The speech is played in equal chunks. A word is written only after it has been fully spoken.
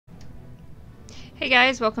Hey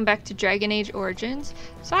guys, welcome back to Dragon Age Origins.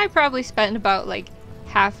 So I probably spent about like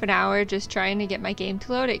half an hour just trying to get my game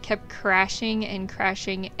to load. It kept crashing and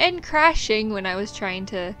crashing and crashing when I was trying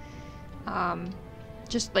to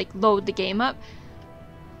just like load the game up.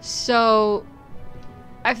 So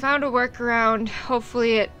I found a workaround.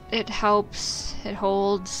 Hopefully it helps, it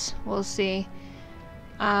holds, we'll see.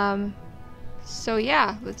 So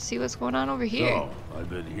yeah, let's see what's going on over here. So, I've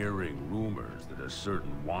been hearing rumors that a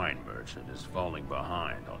certain wine merchant is falling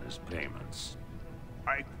behind on his payments.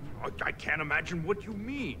 I can't imagine what you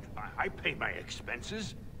mean. I pay my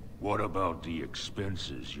expenses. What about the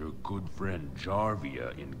expenses your good friend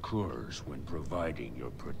Jarvia incurs when providing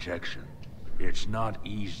your protection? It's not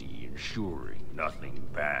easy ensuring nothing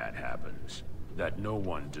bad happens, that no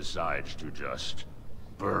one decides to just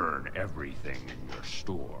burn everything in your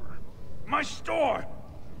store. My store!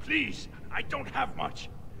 Please, I don't have much.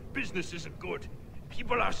 Business isn't good.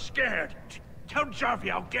 People are scared. Tell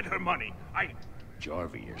Jarvia I'll get her money.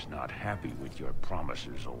 Jarvia's not happy with your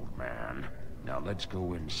promises, old man. Now let's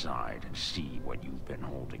go inside and see what you've been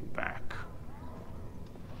holding back.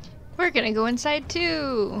 We're gonna go inside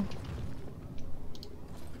too.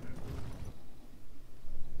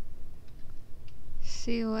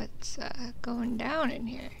 See what's going down in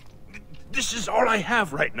here. This is all I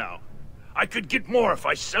have right now. I could get more if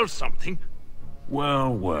I sell something.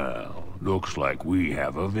 Well, well, looks like we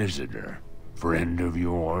have a visitor. Friend of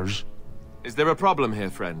yours? Is there a problem here,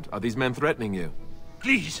 friend? Are these men threatening you?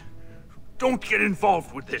 Please, don't get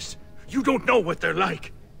involved with this. You don't know what they're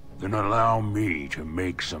like. Then allow me to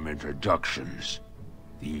make some introductions.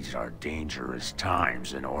 These are dangerous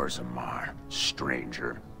times in Orzammar,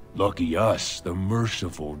 stranger. Lucky us, the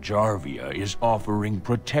merciful Jarvia is offering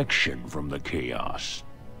protection from the chaos.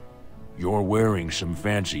 You're wearing some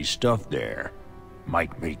fancy stuff there.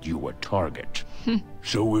 Might make you a target.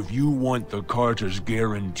 So if you want the Carta's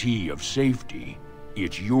guarantee of safety,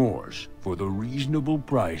 it's yours for the reasonable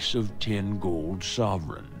price of 10 gold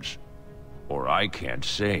sovereigns. Or I can't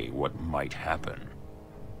say what might happen.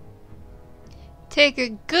 Take a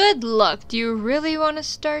good look. Do you really want to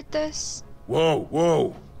start this? Whoa,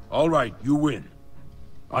 whoa. All right, you win.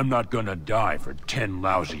 I'm not gonna die for 10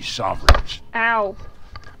 lousy sovereigns. Ow.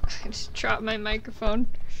 I just dropped my microphone.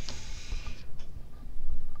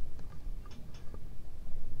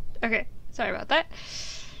 Okay, sorry about that.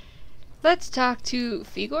 Let's talk to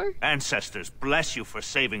Figor. Ancestors, bless you for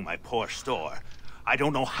saving my poor store. I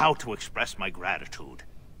don't know how to express my gratitude.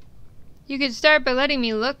 You could start by letting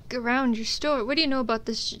me look around your store. What do you know about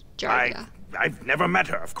this Jarvia? I've never met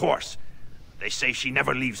her, of course. They say she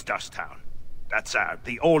never leaves Dusttown. That's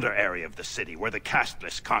the older area of the city where the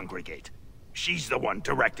casteless congregate. She's the one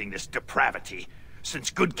directing this depravity. Since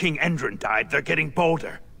good King Endrin died, they're getting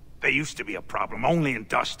bolder. They used to be a problem only in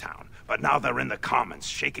Dusttown, but now they're in the commons,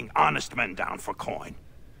 shaking honest men down for coin.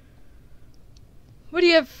 What do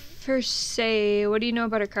you have for say? What do you know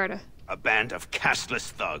about her Carta? A band of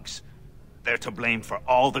casteless thugs. They're to blame for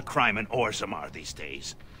all the crime in Orzammar these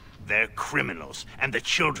days. They're criminals, and the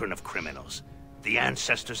children of criminals. The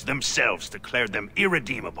ancestors themselves declared them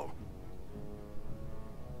irredeemable.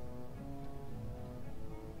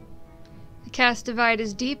 The caste divide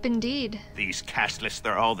is deep indeed. These casteless,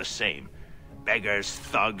 they're all the same. Beggars,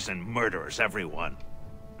 thugs, and murderers, everyone.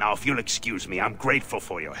 Now, if you'll excuse me, I'm grateful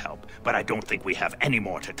for your help, but I don't think we have any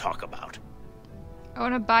more to talk about. I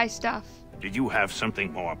want to buy stuff. Did you have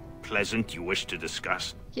something more pleasant you wish to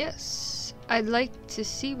discuss? Yes, I'd like to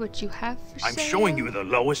see what you have for sale. I'm showing you the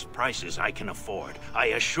lowest prices I can afford, I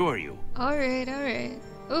assure you. Alright, alright.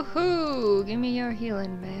 Woohoo! Give me your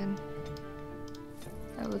healing, man.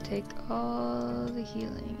 I will take all the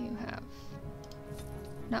healing you have.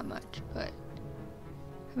 Not much, but...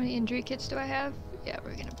 How many injury kits do I have? Yeah,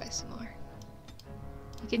 we're gonna buy some more.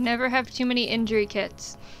 You can never have too many injury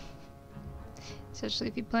kits. Especially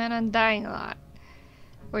if you plan on dying a lot.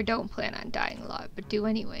 Or don't plan on dying a lot, but do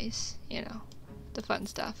anyways. You know, the fun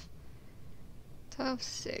stuff.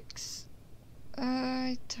 12-6.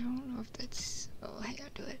 I don't know if that's... Oh, hang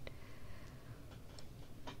on to it.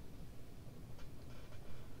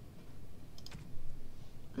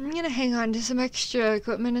 I'm gonna hang on to some extra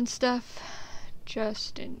equipment and stuff.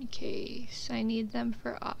 Just in case I need them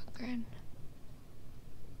for Ogren.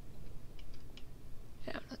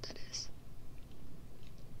 I don't know what that is.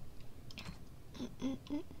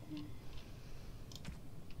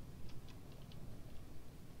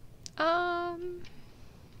 How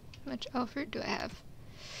much fruit do I have?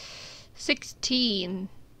 16.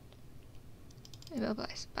 Maybe I'll buy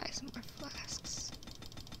some more flasks.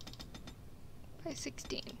 Buy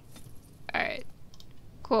 16. Alright.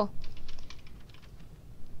 Cool.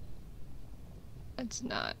 That's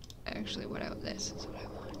not actually what I... This is what I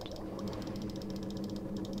want.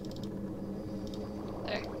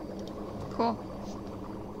 There.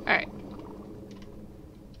 Cool. Alright.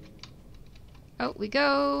 Out we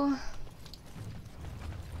go.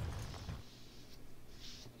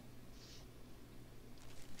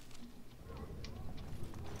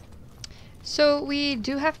 So we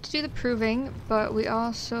do have to do the proving, but we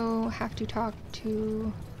also have to talk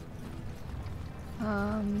to...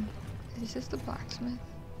 is this the blacksmith?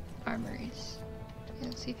 Armories.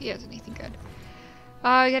 Let's see if he has anything good.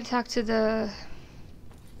 We gotta talk to the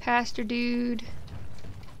pastor dude.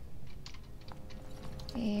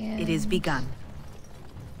 And It is begun.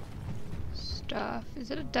 Stuff.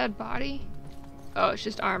 Is it a dead body? Oh, it's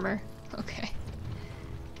just armor. Okay. I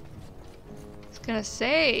was gonna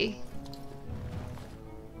say.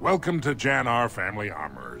 Welcome to Jan-R Family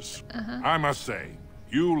Armors. I must say,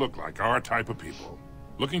 you look like our type of people.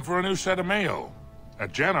 Looking for a new set of mail.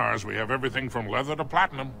 At Jan-R's, we have everything from leather to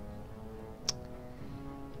platinum.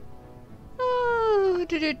 Oh,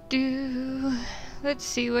 let's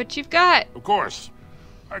see what you've got. Of course.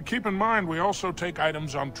 Keep in mind, we also take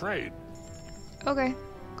items on trade. Okay,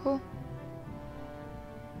 cool.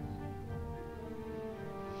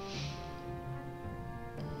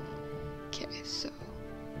 Okay, so...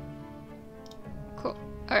 Cool.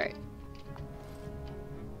 Alright.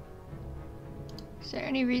 Is there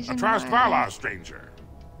any reason Atrast why... Vala, stranger.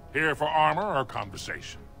 Here for armor or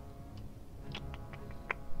conversation?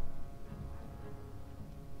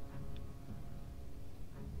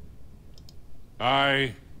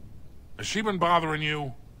 Has she been bothering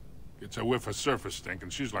you? Gets a whiff of surface stink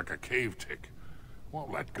and she's like a cave tick.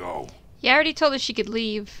 Won't let go. You already told her she could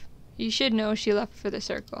leave. You should know she left for the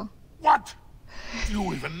circle. What? Do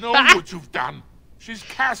you even know what you've done? She's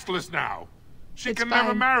castless now. She It's can never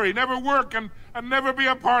fine. marry, never work, and never be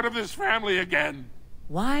a part of this family again.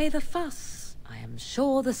 Why the fuss? I am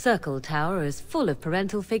sure the Circle Tower is full of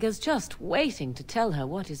parental figures just waiting to tell her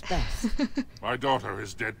what is best. My daughter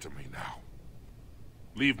is dead to me now.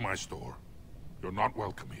 Leave my store. You're not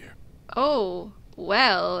welcome here. Oh,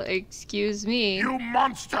 well, excuse me. You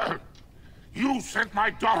monster! You sent my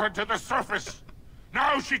daughter to the surface!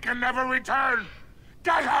 Now she can never return!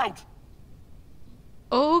 Get out!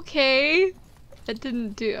 Okay. That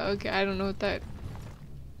didn't do... Okay, I don't know what that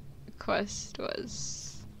quest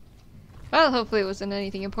was. Well, hopefully it wasn't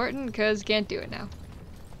anything important, because can't do it now.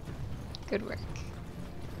 Good work.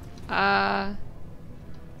 Did I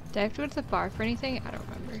have to go to the bar for anything? I don't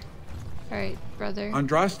remember. Alright, brother.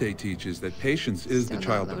 Andraste teaches that patience is Still the not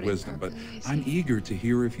child of loading wisdom, but properly, I I'm see. eager to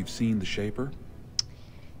hear if you've seen the Shaper.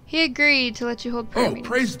 He agreed to let you hold prayer Oh, meetings.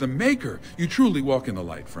 praise the Maker! You truly walk in the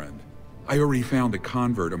light, friend. I already found a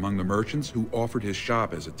convert among the merchants who offered his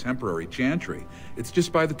shop as a temporary chantry. It's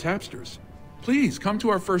just by the tapsters. Please, come to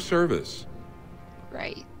our first service.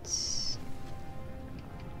 Right.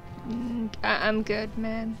 I'm good,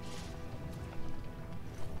 man.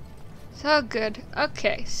 It's all good.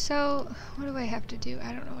 Okay, so what do I have to do?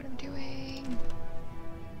 I don't know what I'm doing.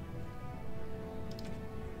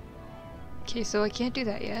 Okay, so I can't do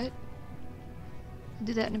that yet. I'll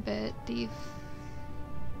do that in a bit. Thief.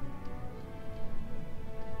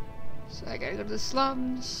 So I gotta go to the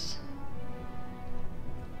slums.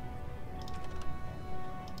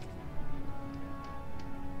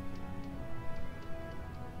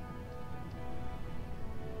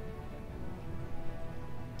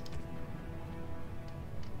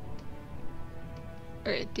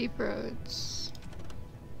 Alright, deep roads.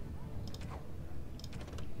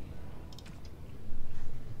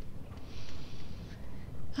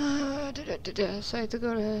 So I have to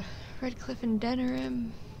go to Redcliffe and Denerim.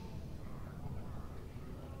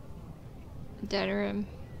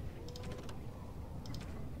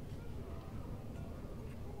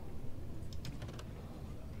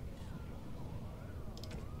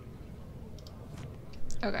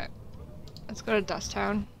 Okay. Let's go to Dust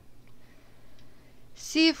Town.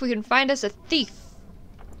 See if we can find us a thief.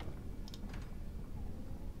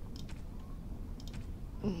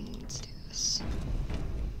 Let's do this.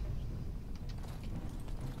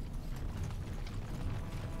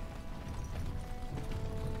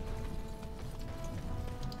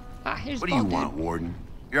 Ah, here's What do you Bolton. want, Warden?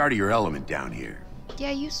 You're out of your element down here.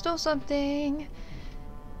 Yeah, you stole something.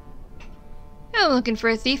 I'm looking for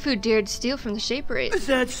a thief who dared steal from the Shaper. Is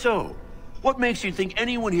that so? What makes you think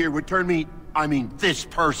anyone here would turn me, I mean this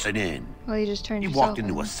person in? Well, you just turned You yourself walked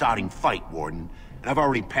into in. a sodding fight, Warden, and I've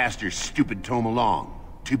already passed your stupid tome along.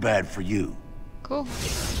 Too bad for you. Cool.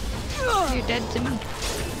 You're dead to me.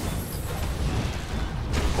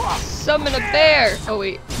 Summon a bear! Oh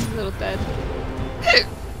wait, he's a little dead.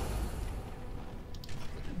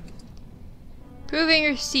 Proving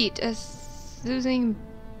receipt. As losing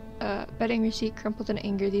betting receipt crumpled in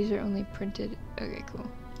anger. These are only printed. Okay,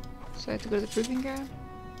 cool. So I have to go to the proving ground.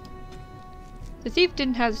 The thief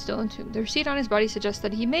didn't have the stolen tomb. The receipt on his body suggests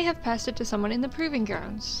that he may have passed it to someone in the proving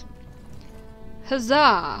grounds.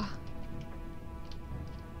 Huzzah!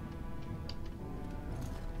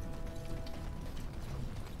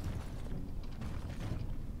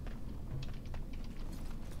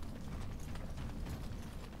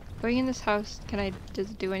 Going in this house,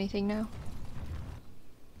 does it do anything now?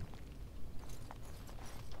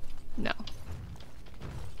 No.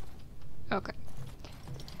 Okay.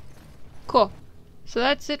 Cool. So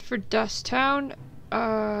that's it for Dust Town.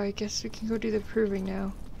 I guess we can go do the proving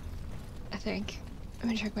now. I think. Let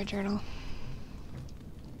me check my journal.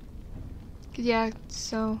 Yeah,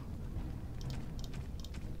 so...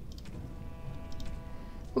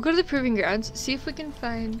 we'll go to the proving grounds, see if we can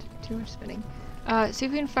find... too much spinning. See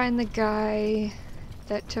if we can find the guy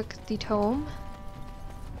that took the tome.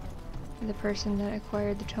 The person that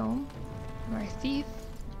acquired the tome. Our thief.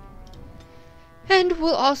 And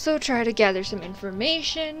we'll also try to gather some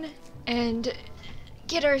information and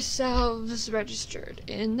get ourselves registered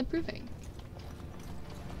in the proving.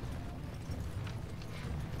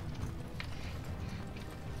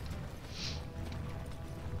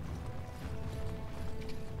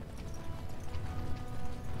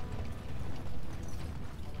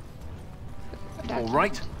 All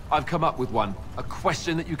right, I've come up with one. A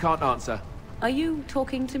question that you can't answer. Are you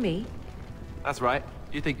talking to me? That's right.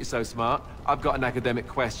 You think you're so smart. I've got an academic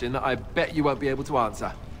question that I bet you won't be able to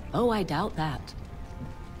answer. Oh, I doubt that.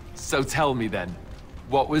 So tell me then,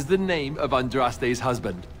 what was the name of Andraste's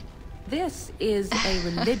husband? This is a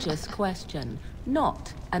religious question,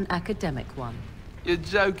 not an academic one. You're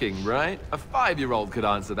joking, right? A 5-year-old could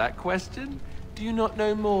answer that question. Do you not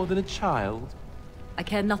know more than a child? I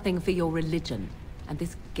care nothing for your religion, and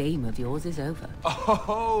this game of yours is over.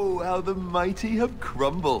 Oh, how the mighty have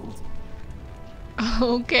crumbled.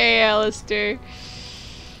 Okay, Alistair.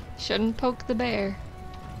 Shouldn't poke the bear.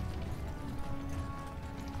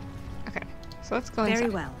 Okay, so let's go inside.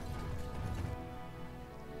 Very well.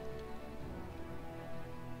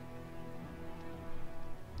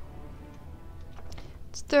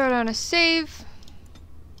 Let's throw down a save.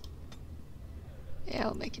 Yeah,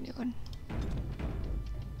 I'll make a new one.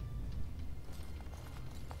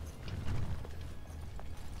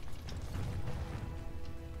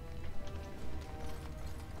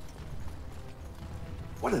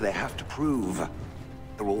 What do they have to prove?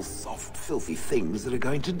 They're all soft, filthy things that are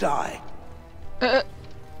going to die.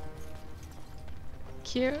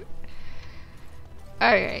 Cute.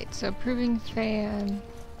 Alright, so proving fan.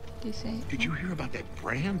 Do you say? Did you hear about that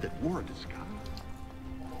brand that wore a disguise?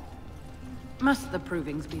 Must the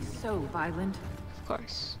provings be so violent? Of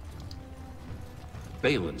course.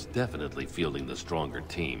 Balin's definitely fielding the stronger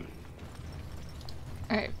team.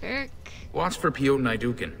 Alright, Vic. Watch for Piotr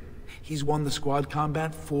Naidukin. He's won the squad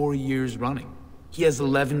combat 4 years running. He has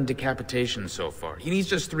 11 decapitations so far. He needs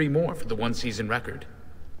just 3 more for the 1-season record.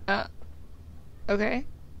 Okay.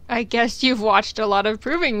 I guess you've watched a lot of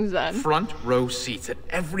provings then. Front row seats at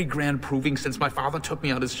every grand proving since my father took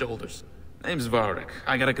me on his shoulders. Name's Varric.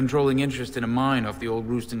 I got a controlling interest in a mine off the old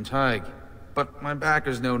Roostin Tig. But my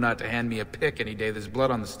backers know not to hand me a pick any day there's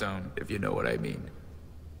blood on the stone, if you know what I mean.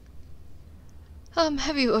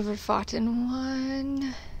 Have you ever fought in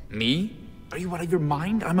one? Me? Are you out of your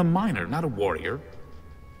mind? I'm a miner, not a warrior.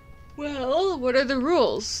 Well, what are the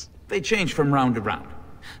rules? They change from round to round.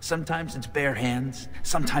 Sometimes it's bare hands,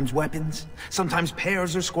 sometimes weapons, sometimes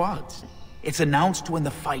pairs or squads. It's announced when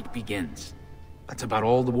the fight begins. That's about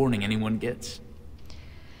all the warning anyone gets.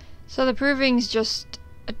 So the proving's just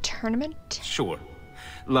a tournament? Sure.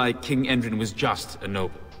 Like King Endrin was just a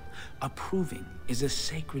noble. A proving is a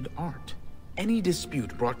sacred art. Any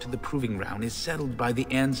dispute brought to the proving ground is settled by the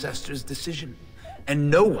ancestors' decision,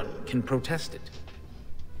 and no one can protest it.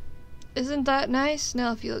 Isn't that nice?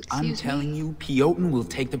 Now if you'll excuse me. I'm telling you, Piotr will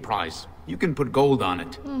take the prize. You can put gold on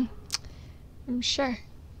it. I'm sure.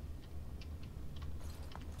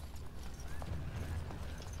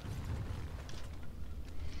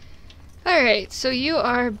 Alright, so you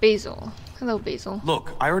are Basil. Hello, Basil.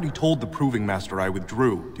 Look, I already told the proving master I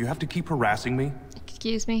withdrew. Do you have to keep harassing me?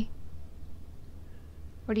 Excuse me?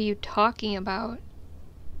 What are you talking about?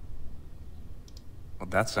 Well,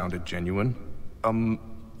 that sounded genuine.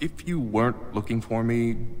 If you weren't looking for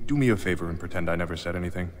me, do me a favor and pretend I never said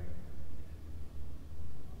anything.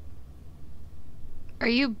 Are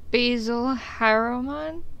you Basil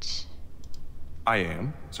Harrowmont? I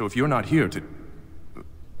am. So if you're not here to...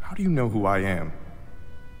 How do you know who I am?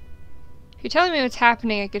 If you're telling me what's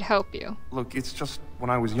happening, I could help you. Look, it's just when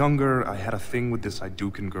I was younger, I had a thing with this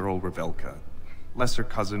Idukan girl, Revelka. Lesser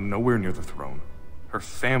cousin, nowhere near the throne. Her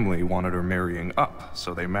family wanted her marrying up,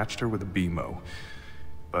 so they matched her with a BMO.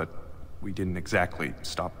 But we didn't exactly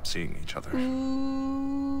stop seeing each other.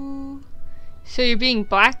 Ooh. So you're being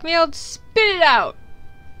blackmailed? Spit it out!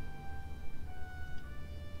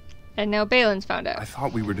 And now Balin's found out. I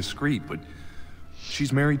thought we were discreet, but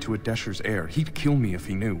she's married to a Desher's heir. He'd kill me if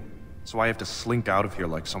he knew. So I have to slink out of here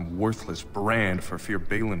like some worthless brand for fear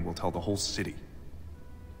Balin will tell the whole city.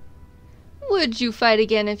 Would you fight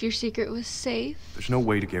again if your secret was safe? There's no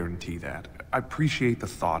way to guarantee that. I appreciate the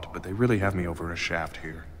thought, but they really have me over a shaft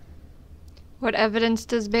here. What evidence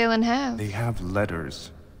does Balin have? They have letters.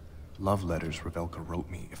 Love letters Revelka wrote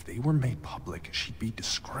me. If they were made public, she'd be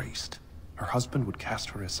disgraced. Her husband would cast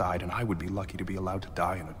her aside, and I would be lucky to be allowed to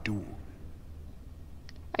die in a duel.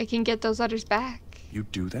 I can get those letters back.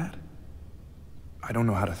 You'd do that? I don't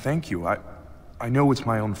know how to thank you. I know it's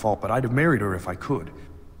my own fault, but I'd have married her if I could.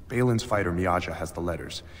 Balin's fighter Miaja has the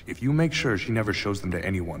letters. If you make sure she never shows them to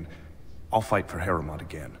anyone, I'll fight for Harrowmont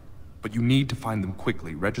again. But you need to find them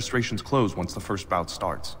quickly. Registration's closed once the first bout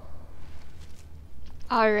starts.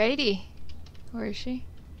 Alrighty. Where is she?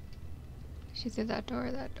 Is she through that door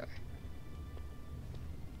or that door?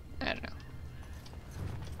 I don't know.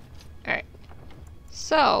 Alright.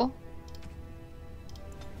 So...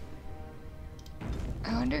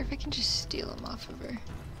 I wonder if I can just steal him off of her.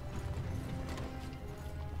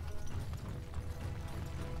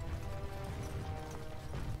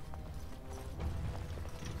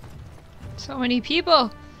 So many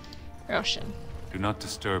people! Roshan. Do not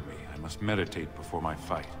disturb me. I must meditate before my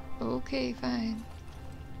fight. Okay, fine.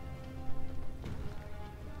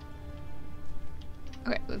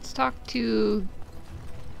 Okay, let's talk to...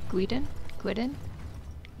 Gwydon?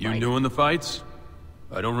 You new in the fights?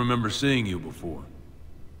 I don't remember seeing you before.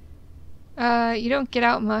 You don't get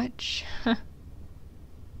out much.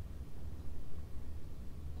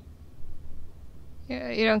 Yeah,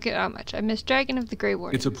 you don't get out much. I miss Dragon of the Grey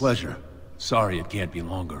Warriors. It's a pleasure. Sorry it can't be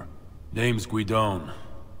longer. Name's Gwydon,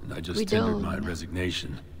 and I just tendered my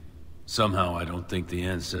resignation. Somehow I don't think the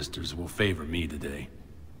ancestors will favor me today.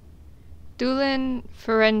 Dulin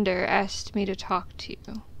Ferender asked me to talk to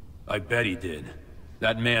you. I bet he did.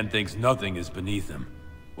 That man thinks nothing is beneath him.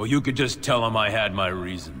 Well, you could just tell him I had my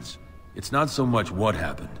reasons. It's not so much what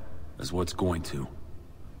happened, as what's going to.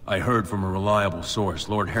 I heard from a reliable source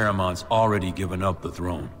Lord Harrowmont's already given up the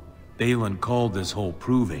throne. Balin called this whole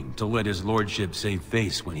proving to let his lordship save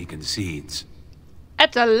face when he concedes.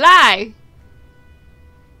 That's a lie!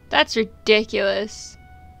 That's ridiculous.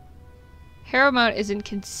 Harrowmont isn't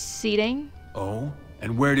conceding. Oh?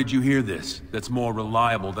 And where did you hear this? That's more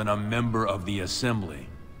reliable than a member of the Assembly.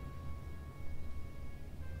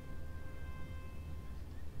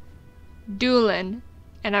 Dulin,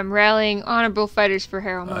 and I'm rallying honorable fighters for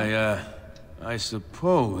Harrowmont. I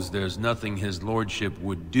suppose there's nothing his lordship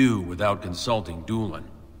would do without consulting Dulin.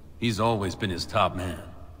 He's always been his top man.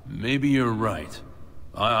 Maybe you're right.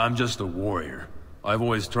 I'm just a warrior. I've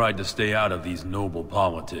always tried to stay out of these noble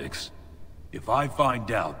politics. If I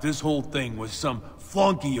find out this whole thing was some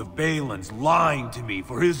flunky of Balin's lying to me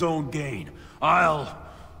for his own gain, I'll...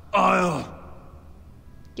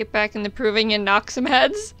 Get back in the proving and knock some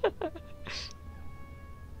heads?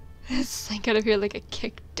 Slink out of here like a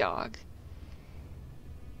kicked dog.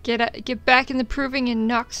 Get back in the proving and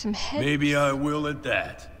knock some heads. Maybe I will at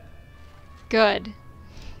that. Good.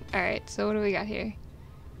 Alright, so what do we got here?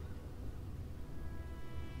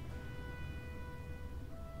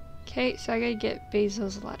 Okay, so I gotta get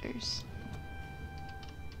Basil's letters.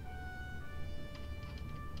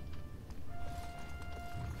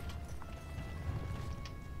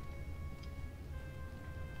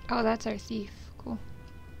 Oh, that's our thief. Cool.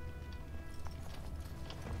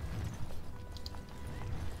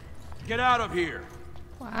 Get out of here!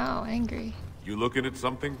 Wow, angry. You looking at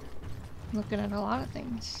something? Looking at a lot of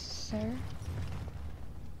things, sir.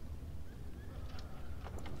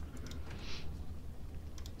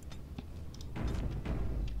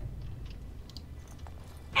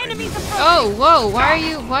 Enemies approaching! Oh, whoa, why are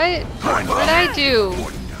you... What? What did I do?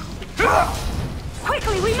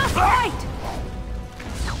 Quickly, we must fight!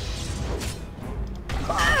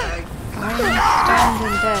 I am stunned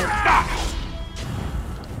and dead.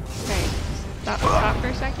 Okay, stop for a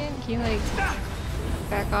second. Can you, like,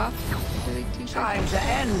 back off for, like, 2 seconds? Time to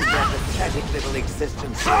end your pathetic little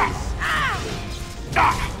existences.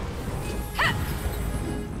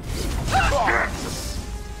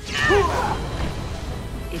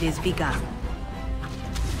 It is begun.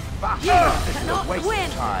 This is a waste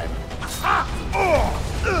of time.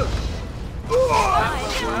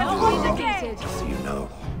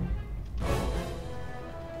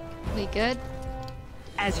 We good?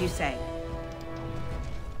 As you say.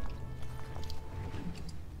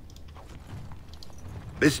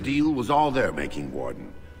 This deal was all their making,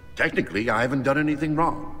 Warden. Technically, I haven't done anything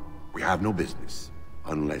wrong. We have no business.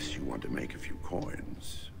 Unless you want to make a few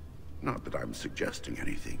coins. Not that I'm suggesting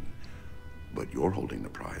anything. But you're holding the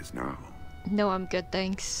prize now. No, I'm good,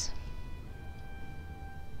 thanks.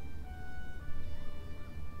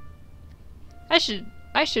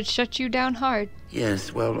 I should shut you down hard.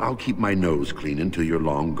 Yes, well, I'll keep my nose clean until you're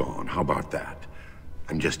long gone. How about that?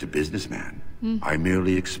 I'm just a businessman. I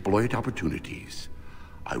merely exploit opportunities.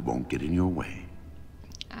 I won't get in your way.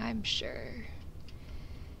 I'm sure.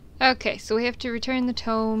 Okay, so we have to return the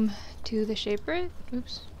tome to the Shaper.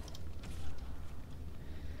 Oops.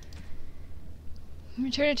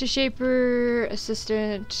 Return it to Shaper,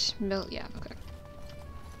 Assistant, yeah, okay.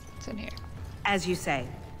 It's in here. As you say.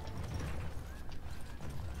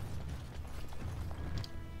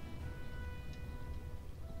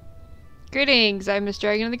 Greetings, I'm Miss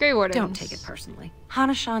Dragon of the Grey Wardens. Don't take it personally.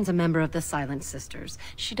 Hana-shan's a member of the Silent Sisters.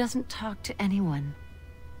 She doesn't talk to anyone.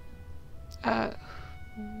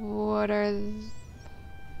 What are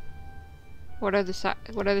the Silent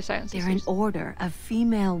Sisters? They're an order of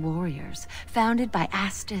female warriors, founded by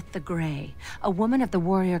Astith the Grey, a woman of the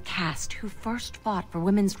warrior caste who first fought for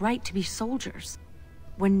women's right to be soldiers.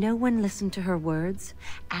 When no one listened to her words,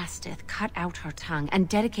 Astith cut out her tongue and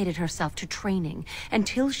dedicated herself to training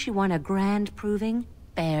until she won a grand proving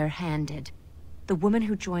bare-handed. The women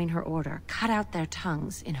who joined her order cut out their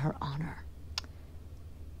tongues in her honor.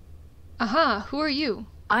 Aha, who are you?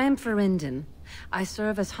 I am Ferinden. I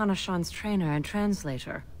serve as Hana-shan's trainer and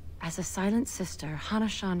translator. As a Silent Sister,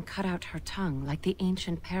 Hana-shan cut out her tongue like the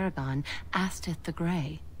ancient paragon Astith the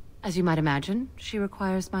Grey. As you might imagine, she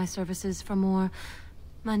requires my services for more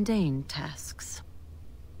mundane tasks.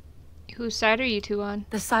 Whose side are you two on?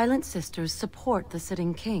 The Silent Sisters support the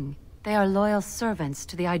sitting king. They are loyal servants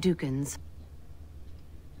to the Idukans.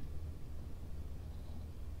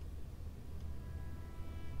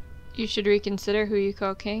 You should reconsider who you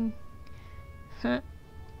call king. Huh?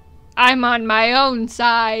 I'm on my own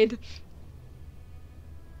side.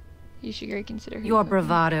 You should reconsider who Your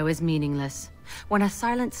bravado is meaningless. When a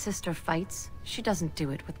Silent Sister fights, she doesn't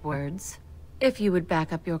do it with words. If you would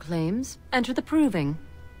back up your claims, enter the proving.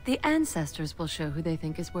 The ancestors will show who they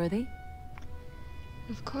think is worthy.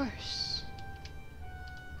 Of course.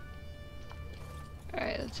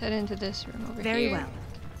 Alright, let's head into this room over here. Very well.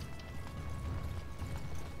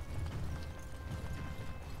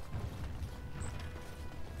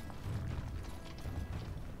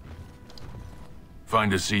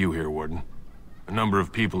 Fine to see you here, Warden. A number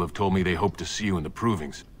of people have told me they hope to see you in the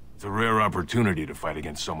provings. It's a rare opportunity to fight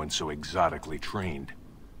against someone so exotically trained.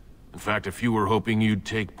 In fact, a few were hoping you'd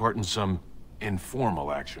take part in some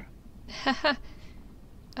informal action.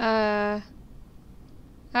 I'm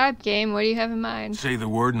game. What do you have in mind? Say the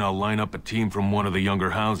word and I'll line up a team from one of the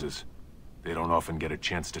younger houses. They don't often get a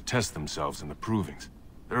chance to test themselves in the provings.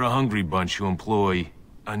 They're a hungry bunch who employ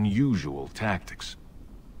unusual tactics.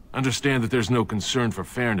 Understand that there's no concern for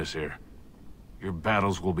fairness here. Your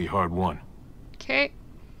battles will be hard won. Okay.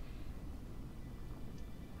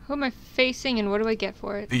 Who am I facing and what do I get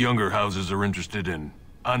for it? The younger houses are interested in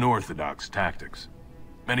unorthodox tactics.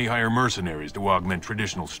 Many hire mercenaries to augment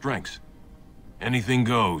traditional strengths. Anything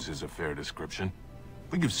goes is a fair description.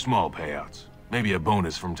 We give small payouts, maybe a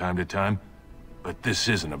bonus from time to time, but this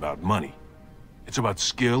isn't about money. It's about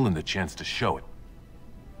skill and the chance to show it.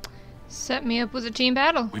 Set me up with a team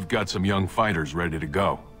battle. We've got some young fighters ready to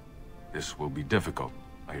go. This will be difficult,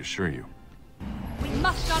 I assure you. We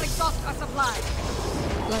must not exhaust our supplies.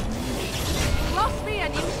 Cross me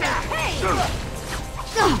and you shall pay.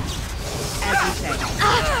 As you say.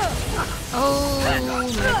 Oh my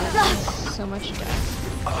goodness. So much death.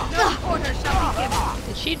 No order shall be given.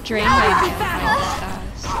 Did she drain my mana?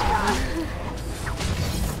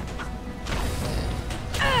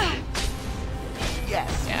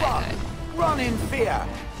 Yes, Yeah, run in fear.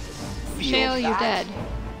 Shale, you're dead.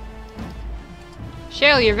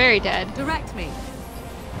 Shale, you're very dead. Direct me.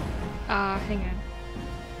 Hang on.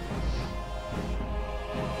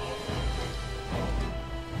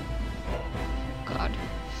 God.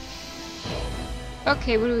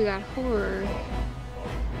 Okay, what do we got? Horror.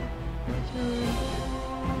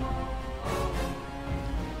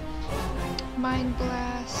 Mind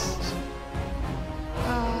Blast.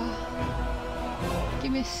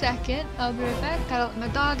 Give me a second. I'll be right back. Gotta let my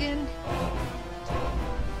dog in.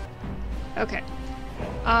 Okay.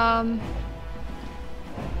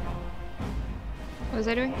 What was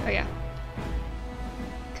I doing? Oh yeah.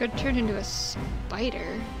 Could turn into a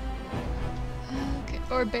spider. Okay.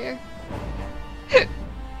 Or bear.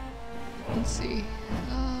 Let's see.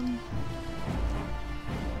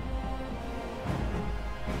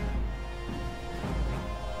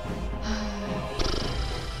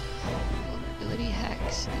 Vulnerability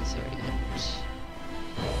hacks, disorient.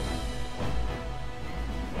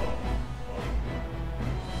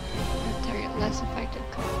 Target less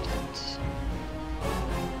effective content.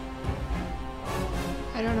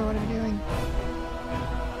 I don't know what I'm doing.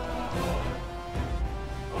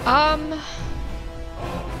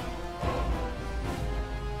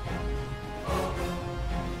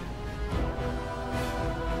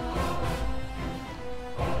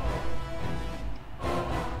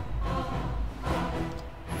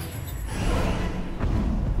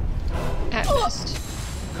 At best.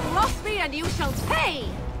 Cross me and you shall pay!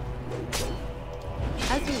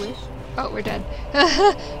 As you wish. Oh, we're dead.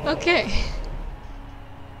 Okay.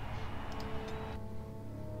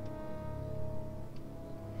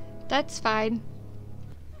 That's fine.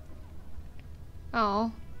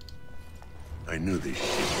 Oh. I knew this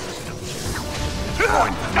shit was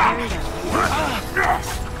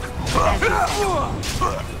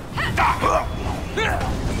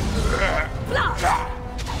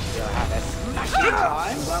You'll have a smashing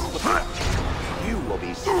time, won't you? You will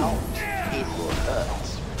be stopped. It will hurt.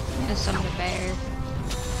 I'm gonna summon a bear.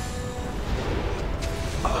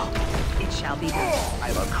 It shall be done.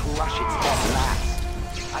 I will crush its head last.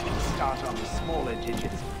 I can start on the smaller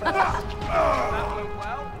digits first. That went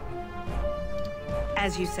well.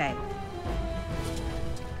 As you say.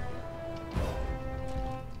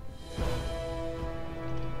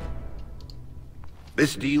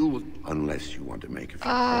 This deal was, unless you want to make a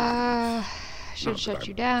few Should shut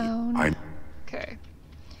you down. I Okay.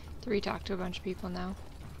 To re-talk to a bunch of people now.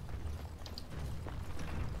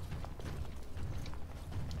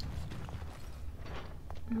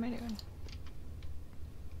 What am I doing?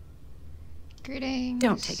 Greetings.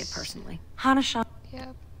 Don't take it personally. Hanasha,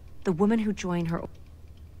 Yep. the woman who joined her,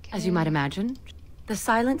 as you might imagine, the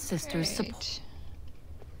Silent Sisters support.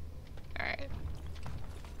 Alright.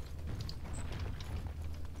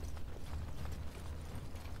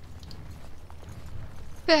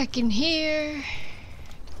 Back in here.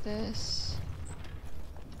 This.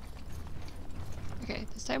 Okay,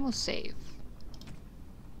 this time we'll save.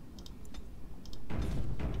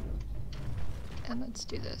 And let's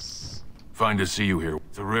do this. Fine to see you here.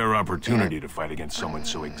 It's a rare opportunity to fight against someone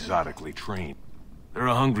so exotically trained. They're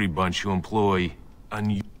a hungry bunch who employ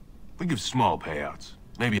we give small payouts.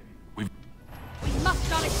 Maybe We must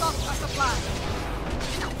not exhaust our supply.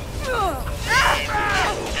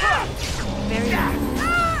 Very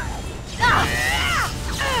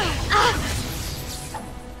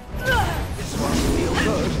This one feel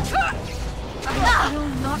good. I will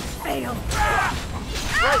not fail.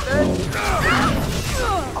 Right then.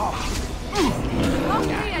 Cross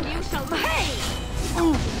me and you shall pay!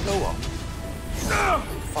 Go on.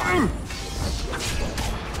 Fine.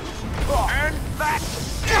 And back.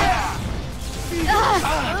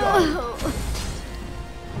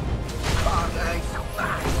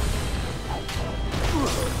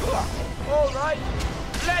 All right,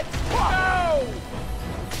 let's go.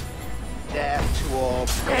 Death to all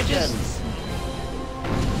pigeons.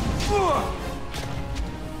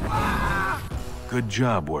 Good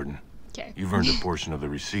job, Warden. Okay. You've earned a portion of the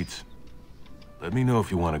receipts. Let me know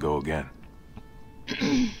if you want to go again.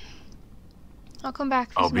 I'll come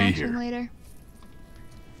back for I'll some be action here. later.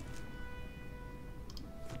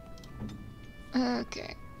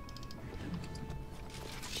 Okay.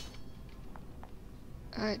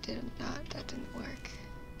 I did not. That didn't work.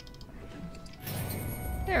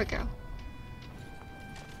 There we go.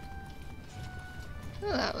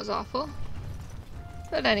 Oh, that was awful.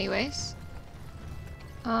 But anyways.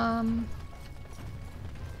 So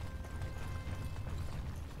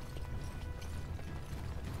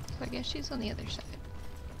I guess she's on the other side.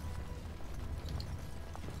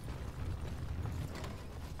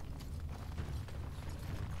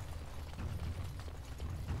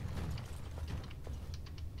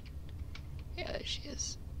 Yeah, there she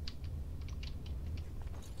is.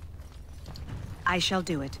 I shall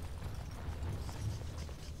do it.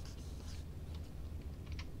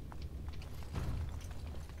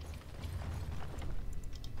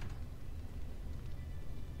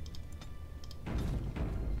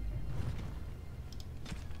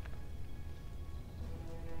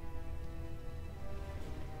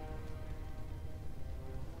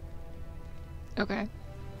 Okay.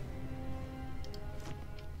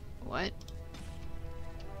 What?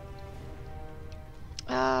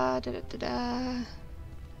 Da-da-da-da.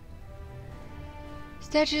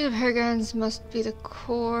 Statues of Hergons must be the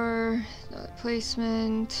core. Another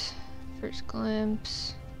placement. First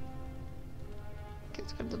glimpse. Okay,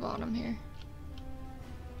 let's go to the bottom here.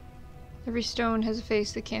 Every stone has a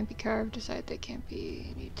face that can't be carved. Decide that can't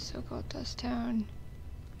be. Need so-called Dust Town.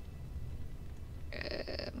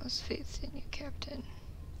 Most faith in you, Captain.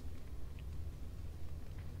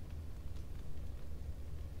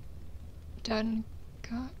 Dun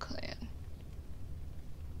Got Clan.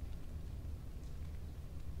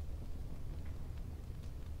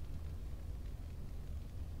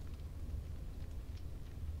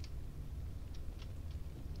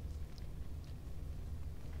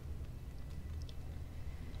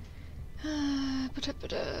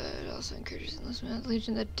 It also encourages enlistment.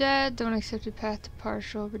 Legion of the Dead, the one accepted path to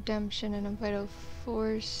partial redemption and a vital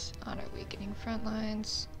force on our weakening front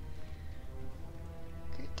lines.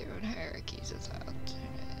 Create their own hierarchies as alternate.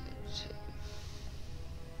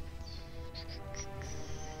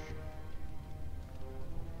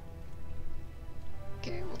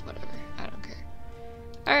 Okay, well, whatever. I don't care.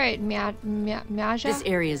 Alright, Miaja? This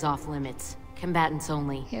area is off limits. Combatants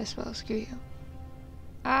only. Yes, well, screw you.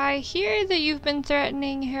 I hear that you've been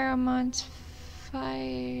threatening Harrowmont's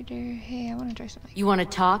fighter. Hey, I want to try something. You want to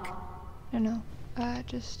talk? No. I want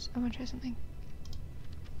to try something.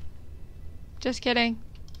 Just kidding.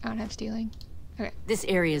 I don't have stealing. Okay. This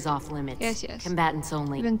area is off limits. Yes. Combatants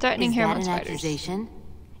only. You've been threatening Harrowmont's an fighters. Accusation?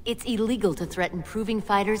 It's illegal to threaten proving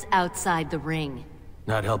fighters outside the ring.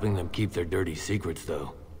 Not helping them keep their dirty secrets,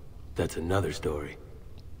 though. That's another story.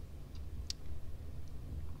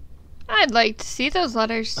 I'd like to see those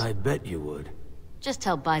letters. I bet you would. Just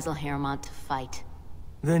tell Basil Harrowmont to fight.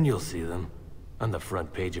 Then you'll see them. On the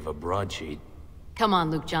front page of a broadsheet. Come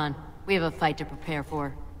on, Luke John. We have a fight to prepare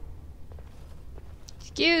for.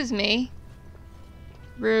 Excuse me.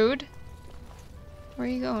 Rude. Where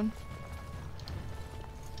are you going?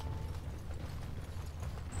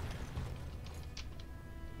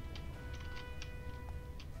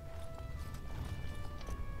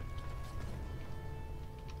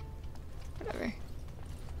 Whatever.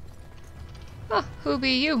 Oh, who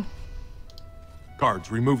be you?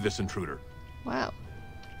 Guards, remove this intruder. Wow.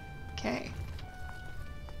 Okay.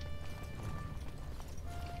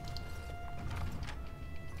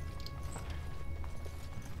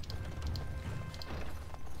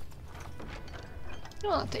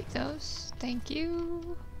 No, I'll take those. Thank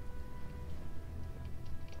you.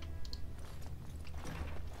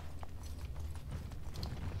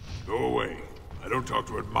 Go away. I don't talk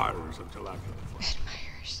to admirers until after the fight.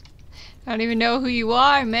 Admirers. I don't even know who you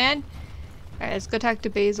are, man. Alright, let's go talk to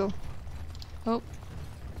Basil. Oh.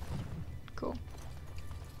 Cool.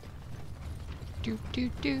 Do.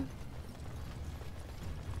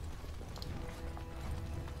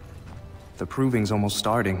 The proving's almost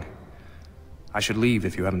starting. I should leave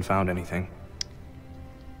if you haven't found anything.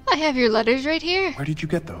 I have your letters right here. Where did you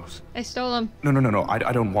get those? I stole them. No. I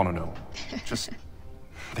don't want to know. Just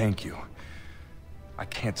thank you. I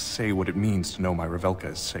can't say what it means to know my Revelka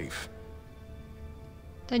is safe.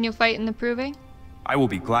 Then you'll fight in the proving? I will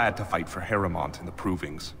be glad to fight for Harrowmont in the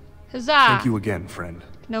provings. Huzzah! Thank you again, friend.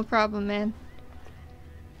 No problem, man.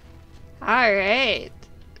 Alright.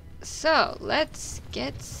 So, let's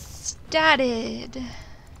get started.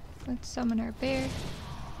 Let's summon our bear.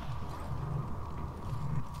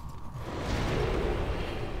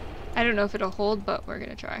 I don't know if it'll hold, but we're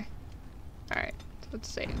gonna try. Alright, so let's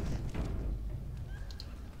save.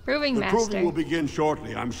 Proving The master. proving will begin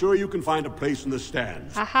shortly. I'm sure you can find a place in the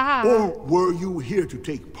stands. Haha. Or were you here to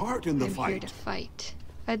take part in the I'm fight? here to fight.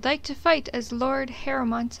 I'd like to fight as Lord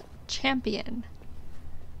Harrowmont's champion.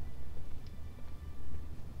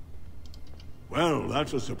 Well,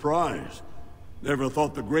 that's a surprise. Never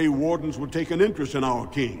thought the Grey Wardens would take an interest in our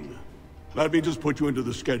king. Let me just put you into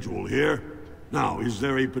the schedule here. Now, is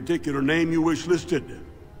there a particular name you wish listed?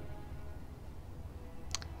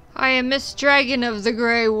 I am Miss Dragon of the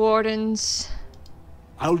Grey Wardens.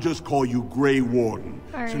 I'll just call you Grey Warden,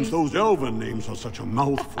 All since right. those elven names are such a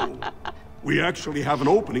mouthful. We actually have an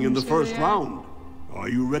opening in the first round. Are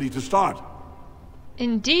you ready to start?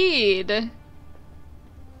 Indeed.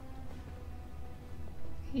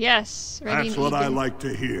 Yes, ready. That's and what I eager. like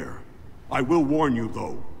to hear. I will warn you,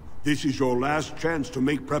 though. This is your last chance to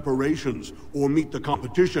make preparations or meet the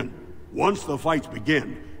competition. Once the fights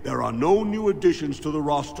begin, there are no new additions to the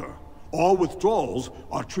roster. All withdrawals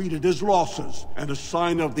are treated as losses and a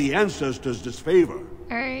sign of the ancestors' disfavor.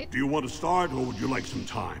 Alright. Do you want to start, or would you like some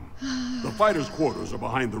time? The fighters' quarters are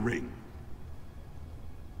behind the ring.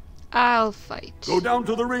 I'll fight. Go down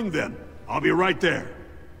to the ring, then. I'll be right there.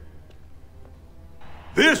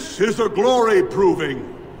 This is a glory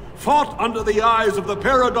proving. fought under the eyes of the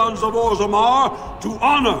paragons of Orzammar to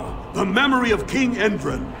honor the memory of King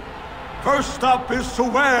Endrin. First up is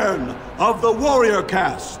Sewern of the warrior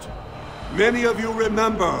caste. Many of you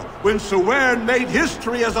remember when Sewern made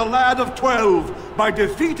history as a lad of 12 by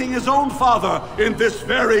defeating his own father in this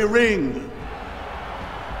very ring.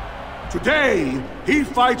 Today, he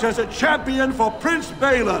fights as a champion for Prince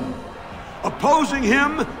Balin. Opposing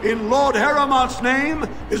him, in Lord Harrowmont's name,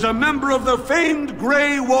 is a member of the famed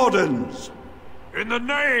Grey Wardens. In the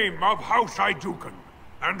name of House Iduken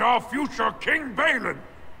and our future King Balin.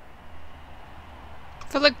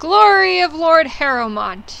 For the glory of Lord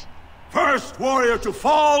Harrowmont. First warrior to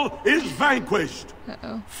fall is vanquished.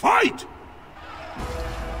 Uh-oh. Fight!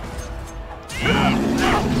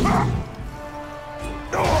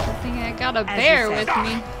 I think I got a bear with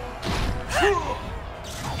me.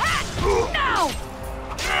 No!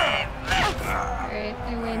 Alright,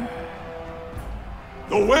 I win.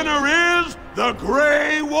 The winner is the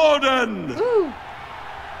Grey Warden! Ooh.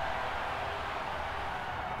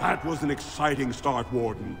 That was an exciting start,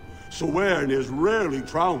 Warden. Sewern is rarely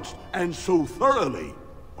trounced, and so thoroughly.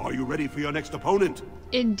 Are you ready for your next opponent?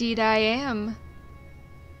 Indeed I am.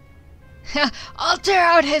 I'll tear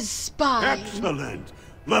out his spine! Excellent!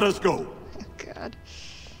 Let us go. Oh god.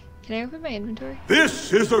 Can I open my inventory?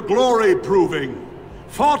 This is a glory proving.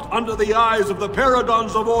 Fought under the eyes of the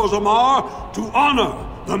paragons of Orzammar to honor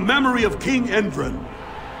the memory of King Endrin.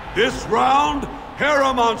 This round,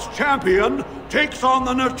 Harrowmont's champion takes on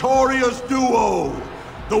the notorious duo.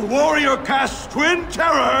 The warrior caste twin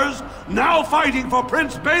terrors now fighting for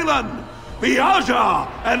Prince Balin, Miaja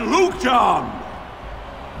and Lukjan.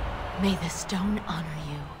 May the stone honor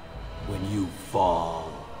you. When you fall.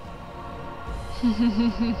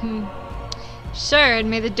 Sure, and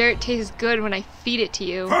may the dirt taste good when I feed it to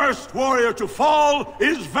you. First warrior to fall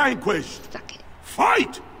is vanquished. Suck it.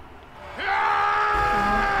 Fight!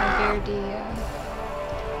 Despawned.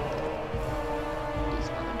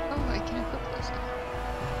 Oh, I can equip this now.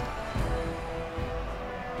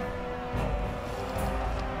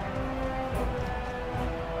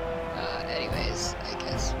 Anyways, I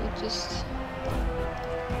guess we'll just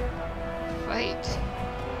fight.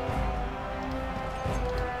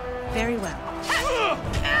 Very well.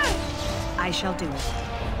 I shall do it.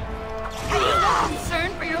 Are you not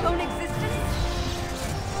concerned for your own existence?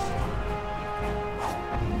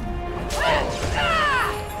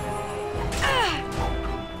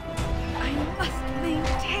 I must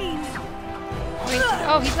maintain. Wait,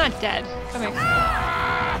 oh, he's not dead. Come here.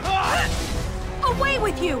 Away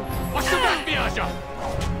with you! Watch your back, Miaja!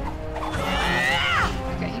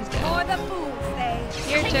 Okay, he's dead. For the fools, they.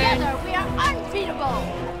 Your turn. Together, we are unbeatable!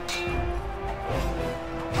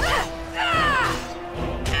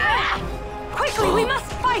 Quickly, we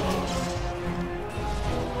must fight!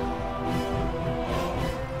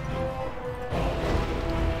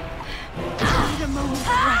 Need a moment's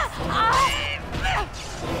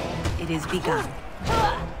rest. It is begun.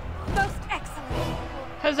 Most excellent.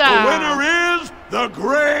 Huzzah! The winner is the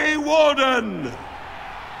Grey Warden!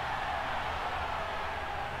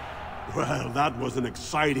 Well, that was an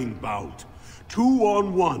exciting bout.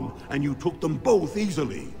 2-on-1, and you took them both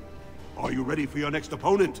easily. Are you ready for your next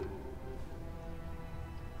opponent?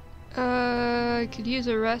 I could use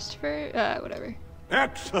a rest for whatever.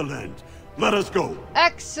 Excellent. Let us go.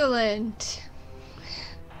 Excellent.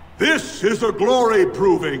 This is a glory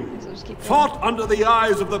proving. Fought under the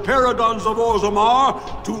eyes of the paragons of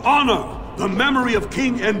Orzammar to honor the memory of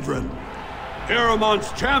King Endrin.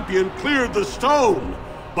 Harrowmont's champion cleared the stone,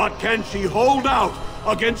 but can she hold out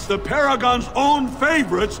against the paragon's own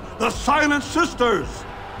favorites, the Silent Sisters?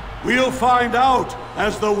 We'll find out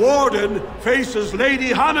as the Warden faces Lady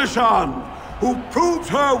Hanishan, who proved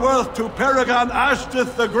her worth to Paragon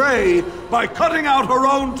Ashtith the Grey by cutting out her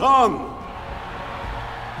own tongue.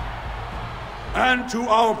 And to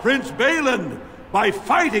our Prince Balin by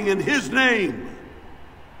fighting in his name.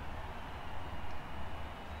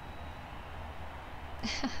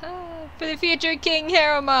 For the future King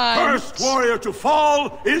Harrowmont. First warrior to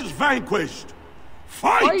fall is vanquished.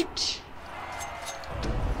 Fight!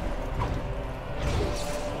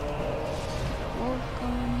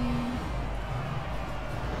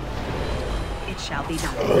 It shall be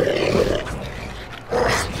done.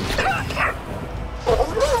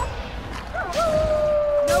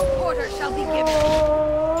 No quarter shall be given.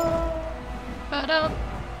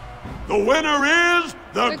 The winner is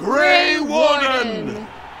the Grey Warden!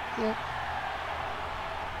 Yep.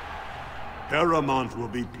 Harrowmont will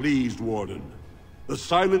be pleased, Warden. The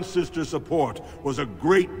Silent Sister support was a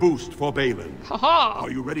great boost for Balin. Haha!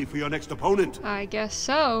 Are you ready for your next opponent? I guess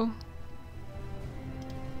so.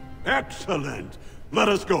 Excellent. Let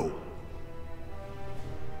us go.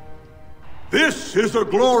 This is a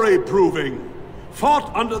glory proving,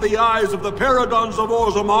 fought under the eyes of the Paragons of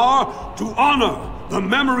Orzammar to honor the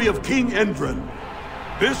memory of King Endrin.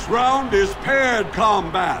 This round is paired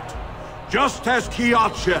combat. Just as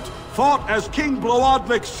Kiatchet fought as King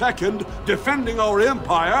Bloodlik II defending our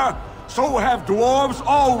empire, so have dwarves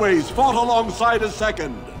always fought alongside a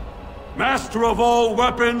second. Master of all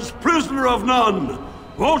weapons, prisoner of none,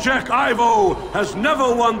 Wojciech Ivo has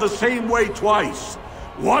never won the same way twice.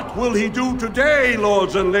 What will he do today,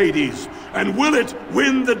 lords and ladies? And will it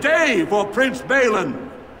win the day for Prince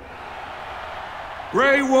Balin?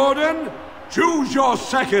 Grey Warden, choose your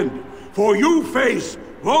second, for you face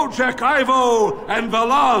Wojciech Ivo and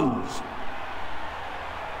Valans.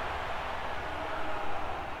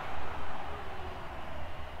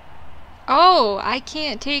 Oh, I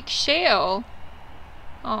can't take Shale.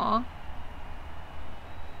 Aw.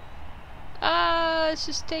 Let's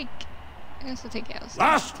just take... I guess I'll take Alice.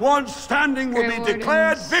 Last one standing will be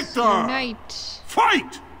declared victor. Unite.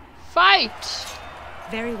 Fight! Fight!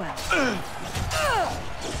 Very well.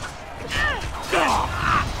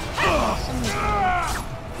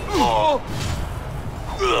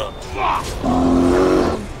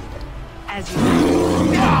 As you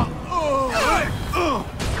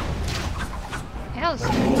Alice.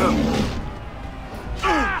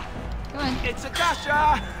 Come on. It's a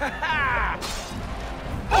gotcha!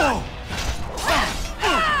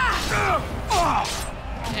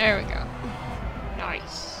 There we go.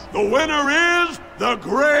 Nice. The winner is the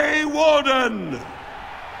Grey Warden!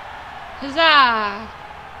 Huzzah!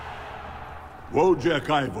 Wojciech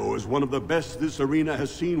Ivo is one of the best this arena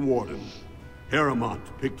has seen, Warden. Harrowmont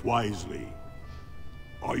picked wisely.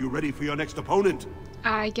 Are you ready for your next opponent?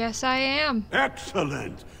 I guess I am.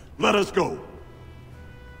 Excellent. Let us go.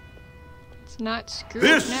 It's not screwed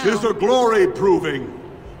This now. is a glory proving,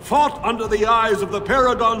 fought under the eyes of the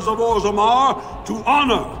Paragons of Orzammar to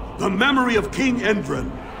honor the memory of King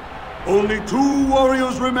Endrin. Only 2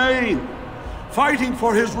 warriors remain. Fighting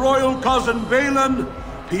for his royal cousin Balin,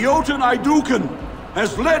 Piotr Idukan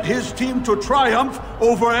has led his team to triumph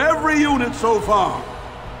over every unit so far.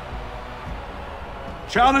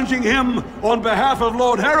 Challenging him on behalf of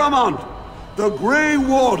Lord Harrowmont, the Grey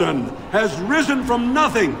Warden has risen from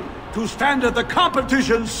nothing to stand at the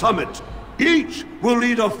competition summit. Each will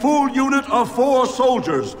lead a full unit of 4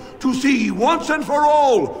 soldiers to see once and for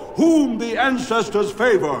all whom the ancestors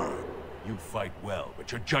favor. You fight well,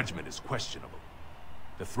 but your judgment is questionable.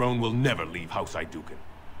 The throne will never leave House Idukan.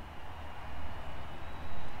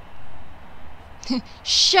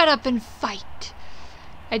 Shut up and fight.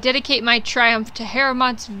 I dedicate my triumph to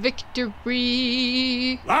Harrowmont's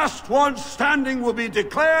victory. Last one standing will be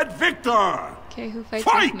declared victor. Okay, who fights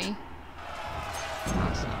Fight! with me?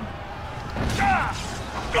 Awesome.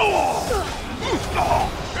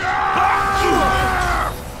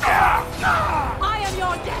 I am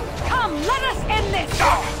your death. Come, let us end this.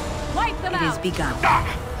 Wipe them out. It is begun.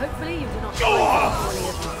 Hopefully you do not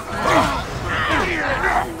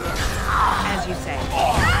as you say.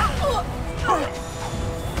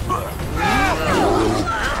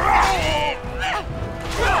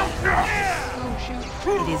 Oh shoot.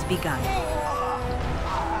 It is begun.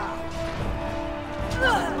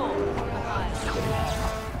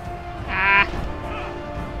 Ah.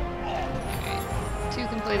 Alright. 2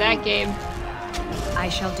 can play that game. I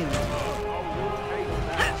shall do it.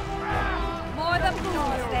 More than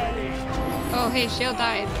Thursday. Oh hey, Shale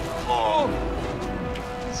died.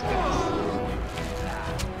 Let's go.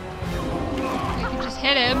 You can just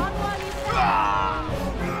hit him.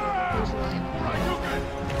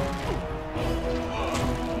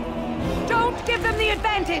 Don't give them the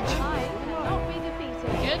advantage.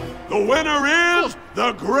 Good. The winner is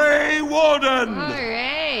the Grey Warden.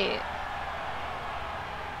 Alright.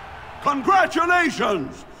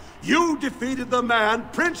 Congratulations! You defeated the man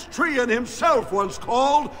Prince Trian himself once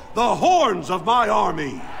called the Horns of my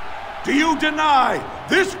army. Do you deny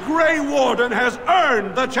this Grey Warden has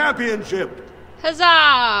earned the championship?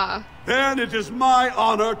 Huzzah! Then it is my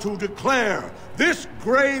honor to declare this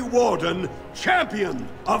Grey Warden champion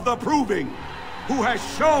of the Proving, who has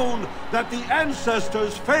shown that the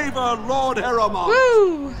ancestors favor Lord Harrowmont.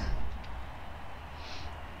 Woo!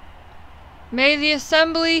 May the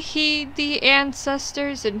assembly heed the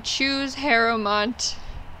ancestors and choose Harrowmont.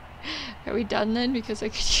 Are we done then? Because I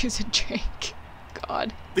could use a drink.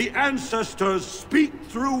 God. The ancestors speak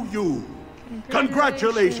through you.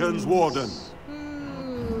 Congratulations, Warden.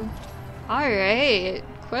 Alright.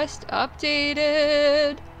 Quest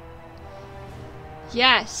updated.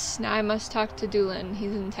 Yes. Now I must talk to Doolin.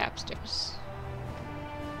 He's in Tapsters.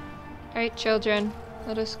 Alright, children,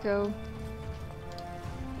 let us go.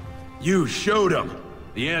 You showed them.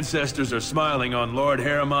 The ancestors are smiling on Lord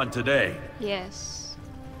Harrowmont today. Yes.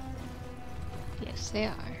 Yes, they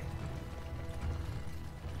are.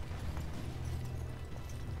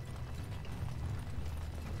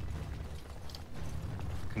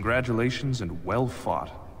 Congratulations and well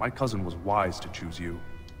fought. My cousin was wise to choose you.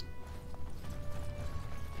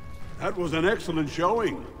 That was an excellent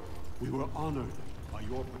showing. We were honored by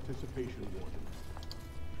your participation, Warden.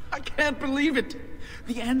 I can't believe it!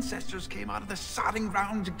 The ancestors came out of the sodding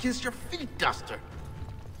ground to kiss your feet, Duster.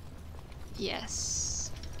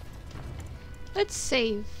 Yes. Let's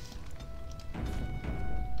save.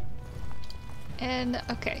 And,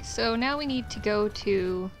 okay, so now we need to go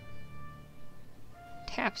to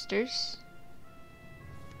Tapsters.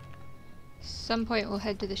 Some point we'll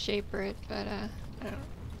head to the Shaperate, but, I don't know.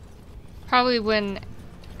 Probably when,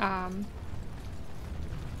 I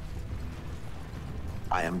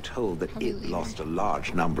am told that it lost a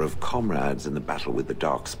large number of comrades in the battle with the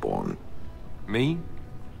Darkspawn. Me?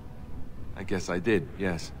 I guess I did,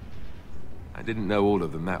 yes. I didn't know all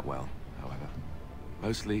of them that well, however.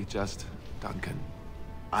 Mostly just Duncan.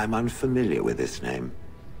 I'm unfamiliar with this name.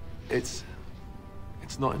 It's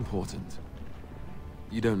not important.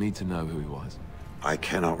 You don't need to know who he was. I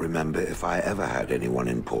cannot remember if I ever had anyone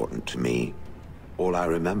important to me. All I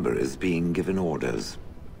remember is being given orders.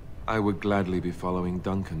 I would gladly be following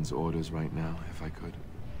Duncan's orders right now, if I could.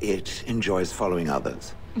 It enjoys following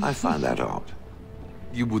others. I find that odd.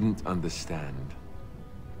 You wouldn't understand.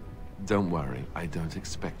 Don't worry, I don't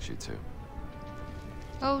expect you to.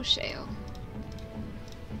 oh, Shale.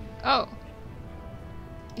 Oh.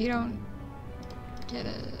 You don't get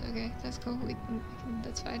it. Okay, that's cool. We can,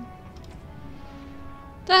 that's fine.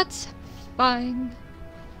 That's fine.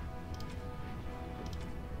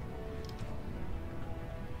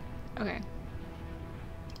 Okay.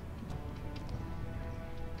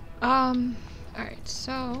 Alright,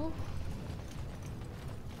 so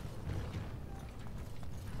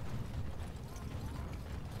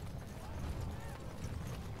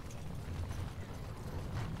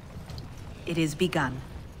it is begun.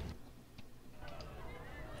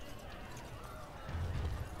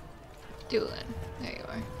 Dueling. There you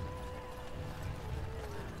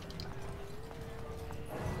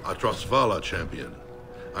are. Atrosvala, champion.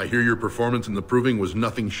 I hear your performance in the proving was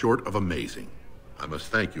nothing short of amazing. I must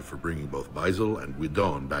thank you for bringing both Baisel and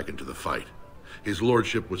Widon back into the fight. His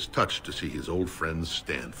lordship was touched to see his old friends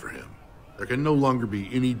stand for him. There can no longer be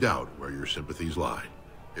any doubt where your sympathies lie.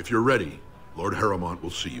 If you're ready, Lord Harrowmont will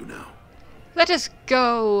see you now. Let us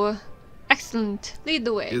go. Excellent. Lead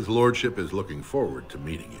the way. His lordship is looking forward to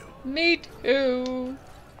meeting you. Me too.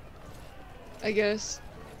 I guess.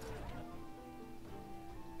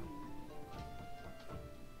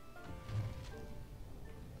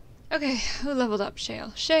 Okay, who leveled up?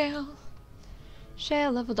 Shale.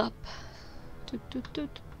 Shale leveled up. Toot, toot,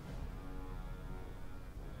 toot.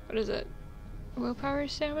 What is it? Willpower,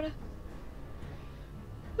 stamina?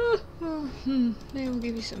 Maybe we'll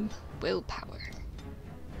give you some willpower.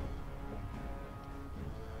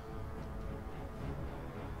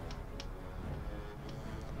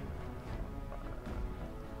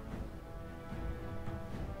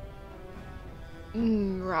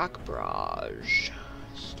 Rock Barrage.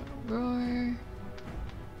 Storm Roar.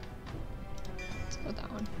 Let's go with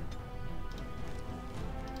that one.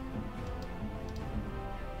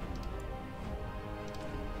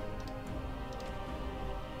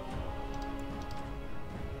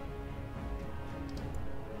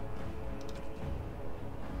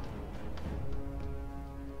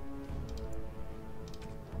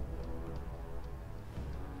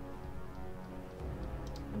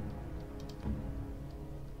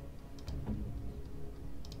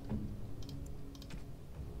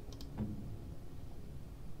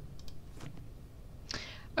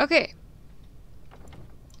 Okay.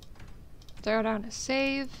 Throw down a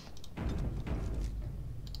save.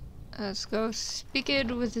 Let's go speak it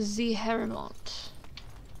with the Harrowmont.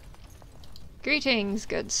 Greetings,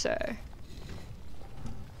 good sir.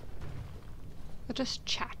 Let us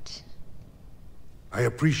chat. I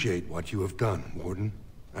appreciate what you have done, Warden,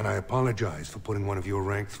 and I apologize for putting one of your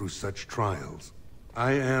rank through such trials.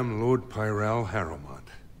 I am Lord Pyrell Harrowmont,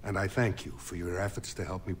 and I thank you for your efforts to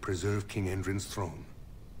help me preserve King Endrin's throne.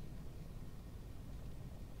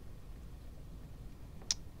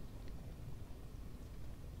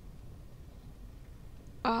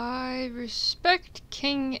 I respect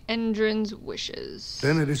King Endrin's wishes.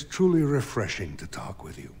 Then it is truly refreshing to talk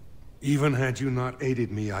with you. Even had you not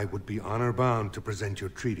aided me, I would be honor-bound to present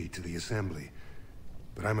your treaty to the Assembly.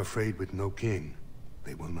 But I'm afraid with no king,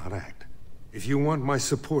 they will not act. If you want my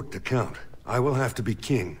support to count, I will have to be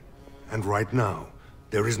king. And right now,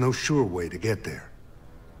 there is no sure way to get there.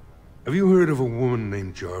 Have you heard of a woman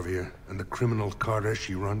named Jarvia and the criminal Carter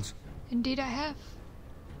she runs? Indeed I have.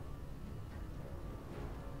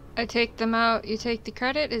 I take them out, you take the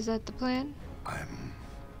credit? Is that the plan? I'm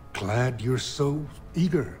glad you're so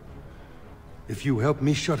eager. If you help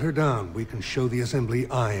me shut her down, we can show the Assembly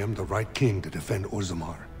I am the right king to defend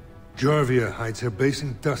Orzammar. Jarvia hides her base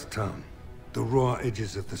in Dusttown, the raw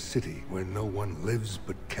edges of the city where no one lives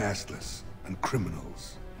but castless and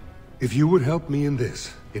criminals. If you would help me in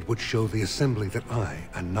this, it would show the Assembly that I,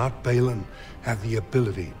 and not Balin, have the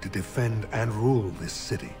ability to defend and rule this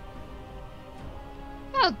city.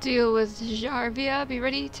 I'll deal with Jarvia. Be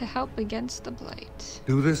ready to help against the Blight.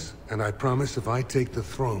 Do this, and I promise if I take the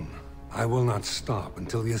throne, I will not stop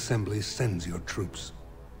until the Assembly sends your troops.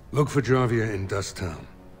 Look for Jarvia in Dusttown.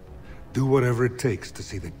 Do whatever it takes to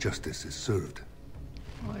see that justice is served.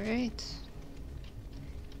 All right.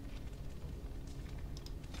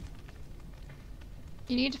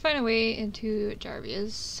 You need to find a way into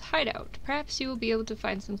Jarvia's hideout. Perhaps you will be able to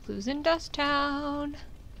find some clues in Dusttown.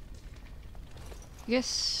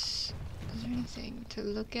 Yes. Is there anything to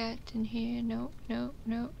look at in here? No, no,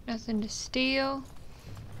 no. Nothing to steal.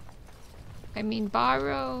 I mean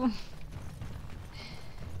borrow.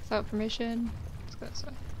 Without permission. Let's go this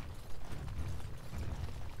way.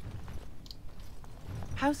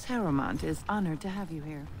 House Harrowmont is honored to have you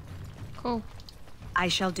here. Cool. I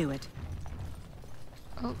shall do it.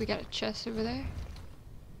 Oh, we got a chest over there.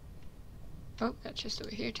 Oh, got a chest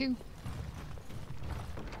over here too.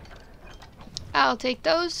 I'll take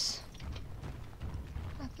those.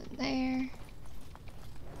 Nothing there.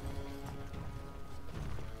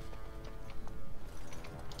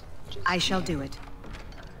 I shall do it.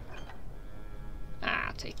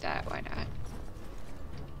 I'll take that, why not?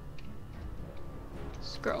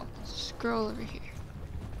 Scroll. Scroll over here.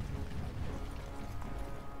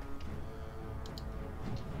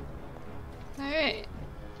 Alright.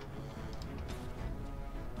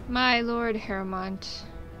 My Lord Harrowmont.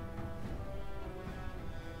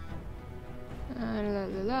 La la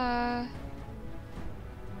la.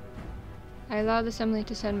 I allowed the Assembly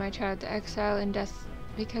to send my child to exile and death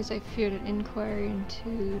because I feared an inquiry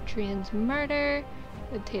into Trian's murder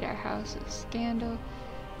would taint our house of scandal.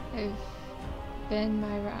 You have been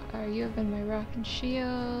my rock and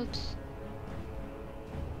shield.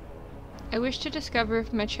 I wish to discover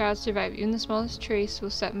if my child survived. Even the smallest trace will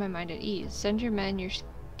set my mind at ease. Send your men, your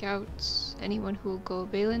scouts, anyone who will go.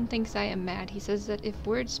 Balin thinks I am mad. He says that if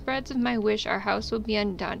word spreads of my wish, our house will be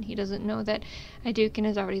undone. He doesn't know that Aeducan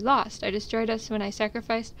is already lost. I destroyed us when I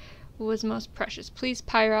sacrificed what was most precious. Please,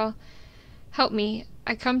 Pyral, help me.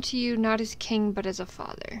 I come to you not as king, but as a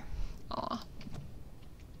father. Aw.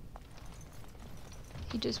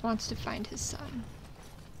 He just wants to find his son.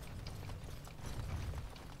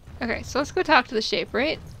 Okay, so let's go talk to the shape,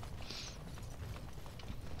 right?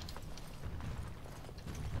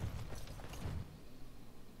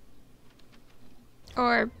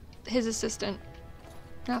 Or his assistant.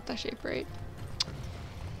 Not the shape, right?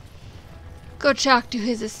 Go talk to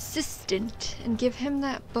his assistant and give him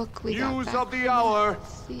that book we got News back of the from hour.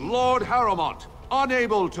 Lord Harrowmont,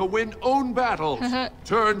 unable to win own battles,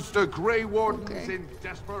 turns to Grey Wardens in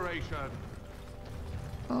desperation.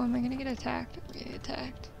 Oh, am I gonna get attacked? I'm gonna get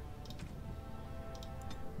attacked.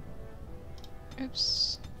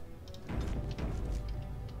 Oops.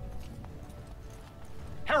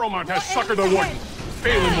 Harrowmont has suckered the warden.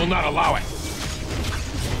 Balin will not allow it. It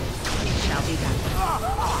shall be done.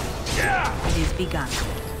 It is begun.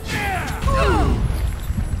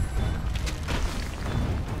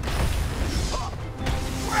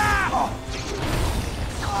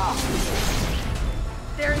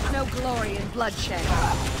 There is no glory in bloodshed.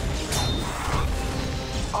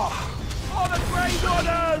 Oh, the Grey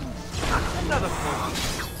Wardens! Another point.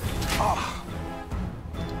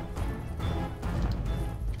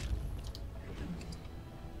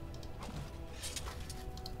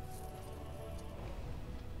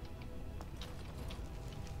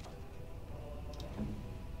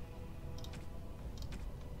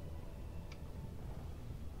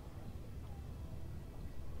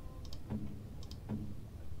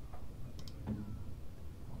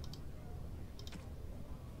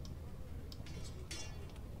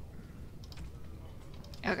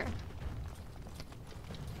 Okay.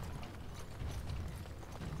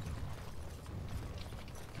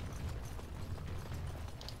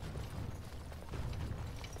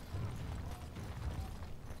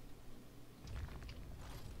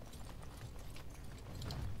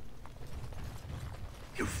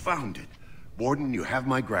 You found it. Warden, you have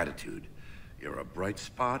my gratitude. You're a bright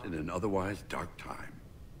spot in an otherwise dark time.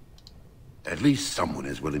 At least someone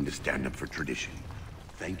is willing to stand up for tradition.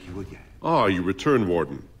 Thank you again. Ah, you return,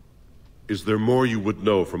 Warden. Is there more you would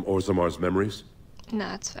know from Orzamar's memories?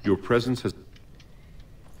 Nah, it's fine. Your presence has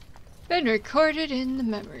been recorded in the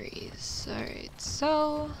memories. Alright,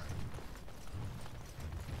 so...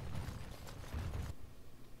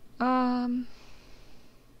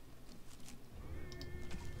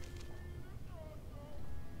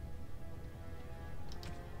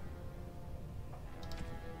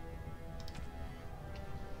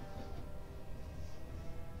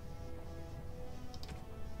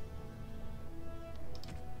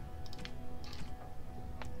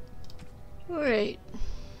 Alright.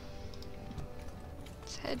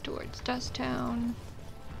 Let's head towards Dust Town.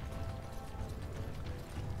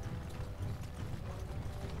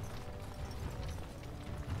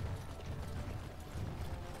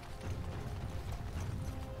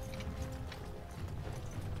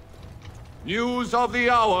 News of the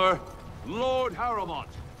hour. Lord Harrowmont,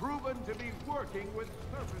 proven to be working with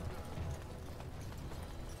serpents.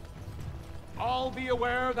 All be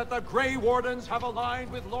aware that the Grey Wardens have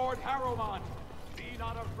aligned with Lord Harrowmont. Be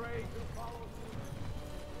not afraid to follow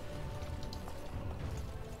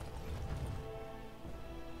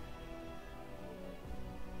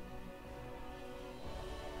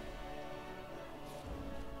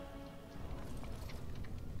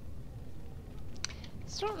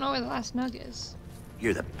suit. I don't know where the last nug is.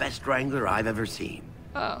 You're the best wrangler I've ever seen.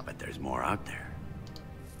 Oh. But there's more out there.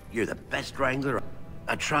 You're the best wrangler.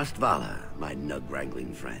 A trust Vala, my nug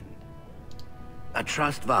wrangling friend. A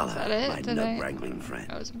trust Vala, my nug wrangling friend.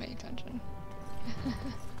 I wasn't paying attention.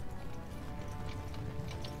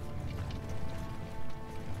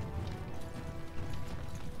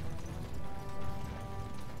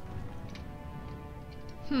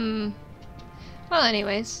 Well,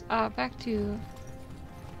 anyways, back to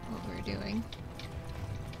what we're doing.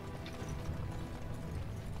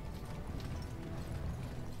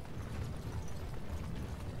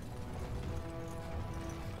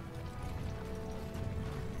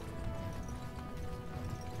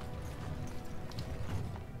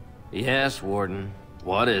 Yes, Warden.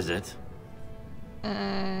 What is it?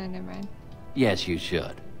 Never mind. Yes, you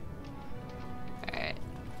should. Alright.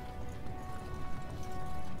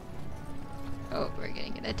 Oh, we're gonna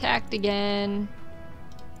get attacked again.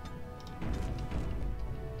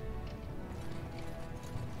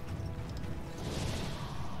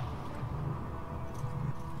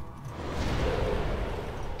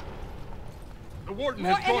 The Warden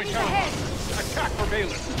has joined Harrowmont. Attack for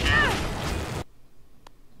Balin.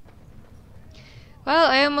 Well,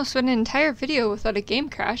 I almost went an entire video without a game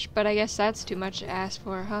crash, but I guess that's too much to ask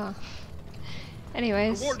for, huh?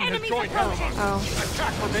 Anyways. The Warden has joined Harrowmont. Oh.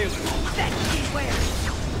 Attack for Balin.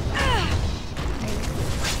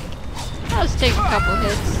 I'll just take a couple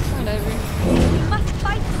hits. Whatever. We must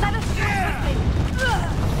fight satisfactorily.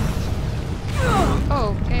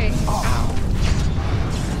 Oh, okay. Ow.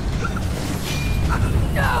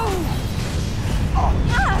 No!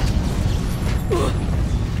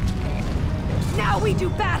 Now we do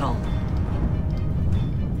battle!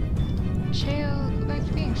 Shale, go back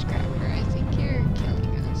to being Scrapper. I think you're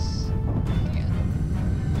killing us. Yeah.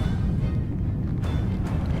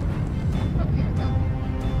 Oh, here we go.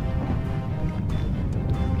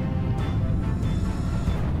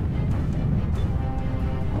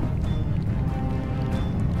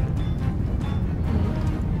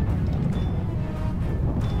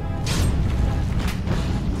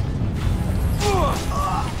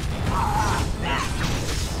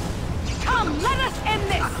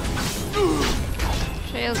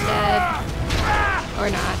 Shale's dead. Or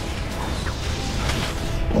not.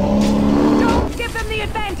 Don't give them the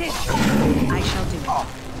advantage! I shall do it.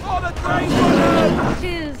 Oh, the Grey Wardens!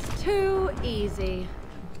 'Tis too easy.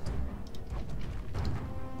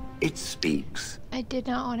 It speaks. I did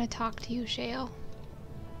not want to talk to you, Shale.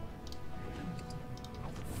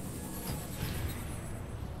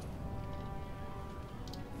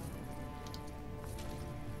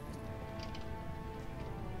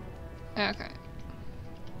 Okay.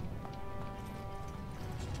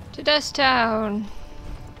 To Dust Town.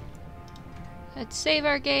 Let's save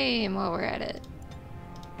our game while we're at it.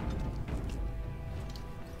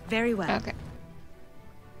 Very well. Okay.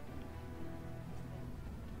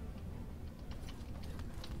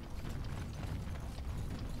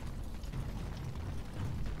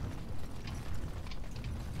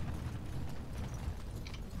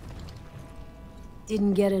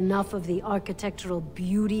 Didn't get enough of the architectural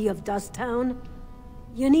beauty of Dust Town?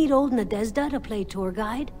 You need old Nadezhda to play tour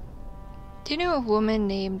guide? Do you know a woman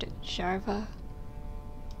named Jarva?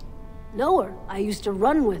 Know her. I used to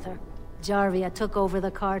run with her. Jarvia took over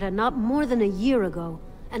the Carta not more than a year ago,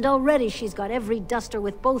 and already she's got every duster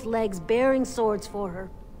with both legs bearing swords for her.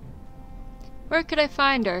 Where could I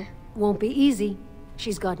find her? Won't be easy.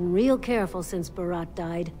 She's gotten real careful since Barat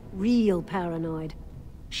died. Real paranoid.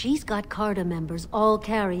 She's got Carta members all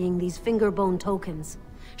carrying these fingerbone tokens.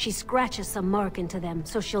 She scratches some mark into them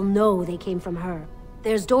so she'll know they came from her.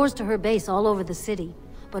 There's doors to her base all over the city,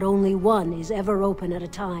 but only one is ever open at a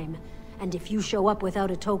time. And if you show up without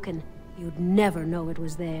a token, you'd never know it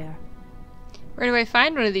was there. Where do I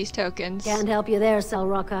find one of these tokens? Can't help you there,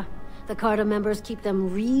 Selrocka. The Carta members keep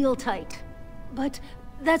them real tight. But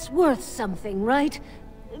that's worth something, right?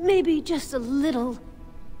 Maybe just a little.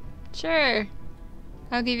 Sure.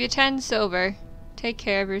 I'll give you 10 silver. Take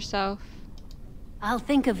care of yourself. I'll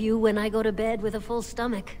think of you when I go to bed with a full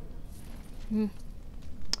stomach.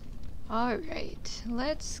 Alright,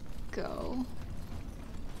 let's go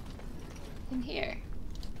in here.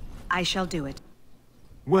 I shall do it.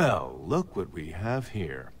 Well, look what we have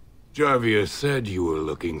here. Jarvia said you were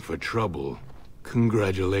looking for trouble.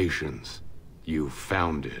 Congratulations. You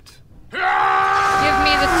found it. Give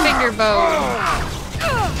me the finger bone.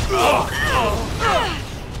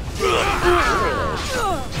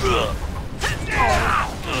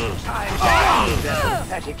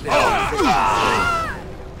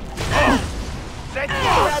 Let's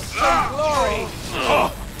grab some glory!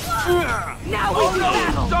 Now we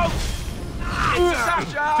battle!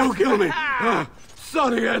 Sasha! Don't kill me!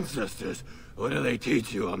 Sorry ancestors! What do they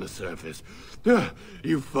teach you on the surface?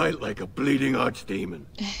 You fight like a bleeding archdemon.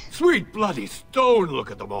 Sweet bloody stone,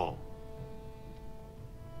 look at them all!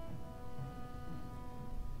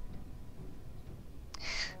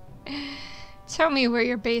 Tell me where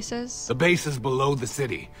your base is. The base is below the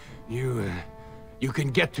city. You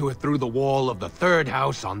can get to it through the wall of the third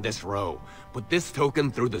house on this row. Put this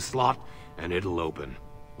token through the slot, and it'll open.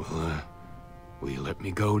 Well, will you let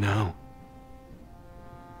me go now?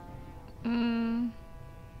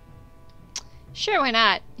 Sure, why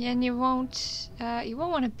not? And you won't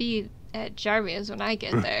want to be at Jarvia's when I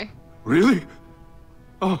get there. Really?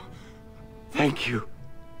 Oh, thank you.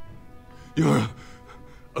 You're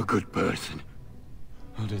a good person.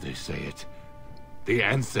 How do they say it? The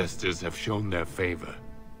ancestors have shown their favor.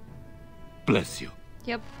 Bless you.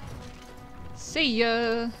 Yep. See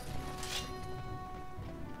ya.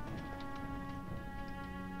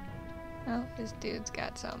 Oh, this dude's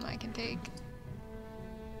got something I can take.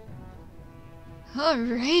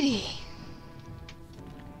 Alrighty.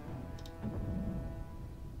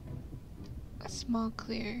 A small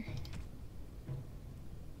clear.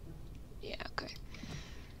 Yeah, okay.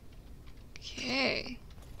 Okay.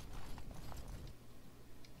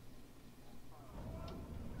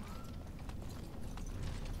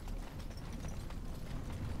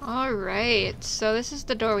 Alright, so this is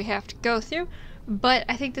the door we have to go through, but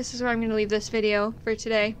I think this is where I'm going to leave this video for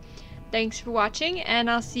today. Thanks for watching, and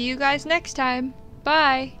I'll see you guys next time.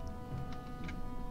 Bye!